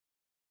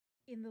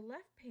In the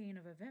left pane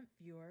of Event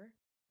Viewer,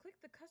 click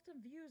the Custom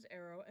Views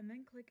arrow and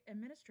then click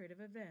Administrative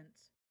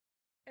Events.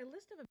 A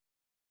list of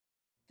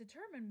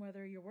Determine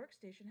whether your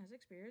workstation has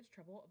experienced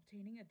trouble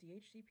obtaining a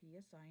DHCP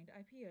assigned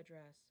IP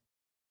address.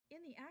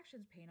 In the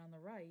Actions pane on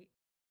the right,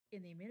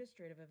 in the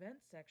Administrative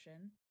Events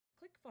section,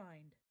 click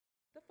Find.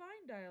 The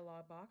Find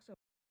dialog box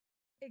opens.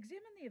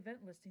 Examine the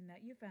event listing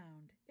that you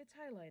found. It's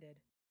highlighted.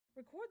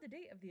 Record the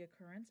date of the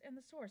occurrence and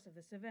the source of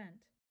this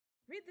event.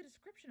 Read the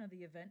description of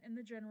the event in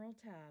the General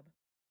tab.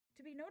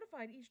 To be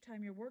notified each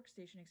time your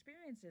workstation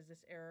experiences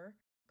this error,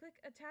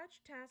 click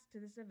Attach Task to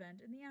this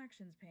event in the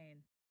Actions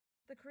pane.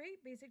 The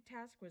Create Basic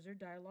Task Wizard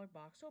dialog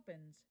box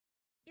opens.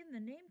 In the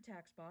Name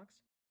text box,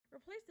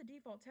 replace the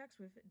default text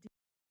with D.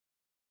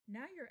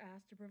 Now you're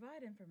asked to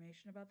provide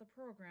information about the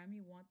program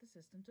you want the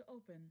system to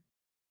open.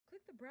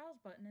 Click the Browse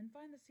button and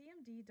find the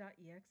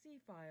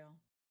cmd.exe file.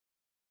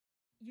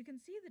 You can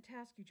see the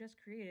task you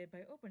just created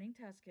by opening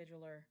Task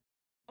Scheduler.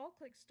 I'll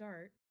click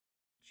Start,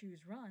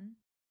 choose Run,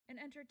 and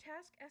enter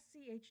task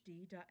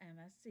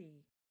schd.msc.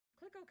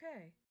 Click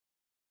OK.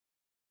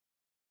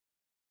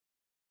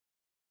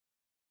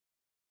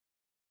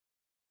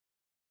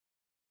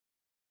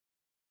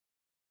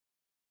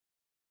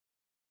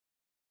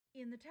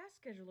 In the Task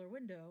Scheduler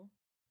window,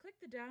 click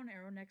the down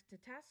arrow next to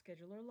Task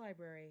Scheduler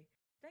Library,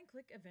 then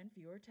click Event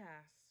Viewer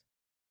Tasks.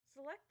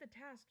 Select the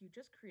task you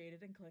just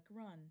created and click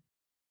Run.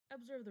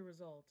 Observe the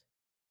result.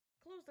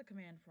 Close the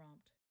command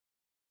prompt.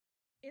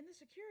 In the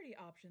Security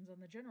options on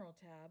the General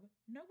tab,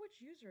 know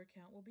which user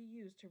account will be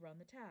used to run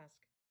the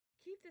task.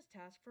 Keep this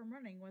task from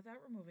running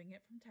without removing it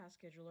from Task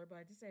Scheduler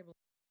by disabling.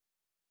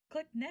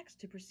 Click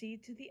Next to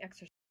proceed to the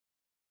exercise.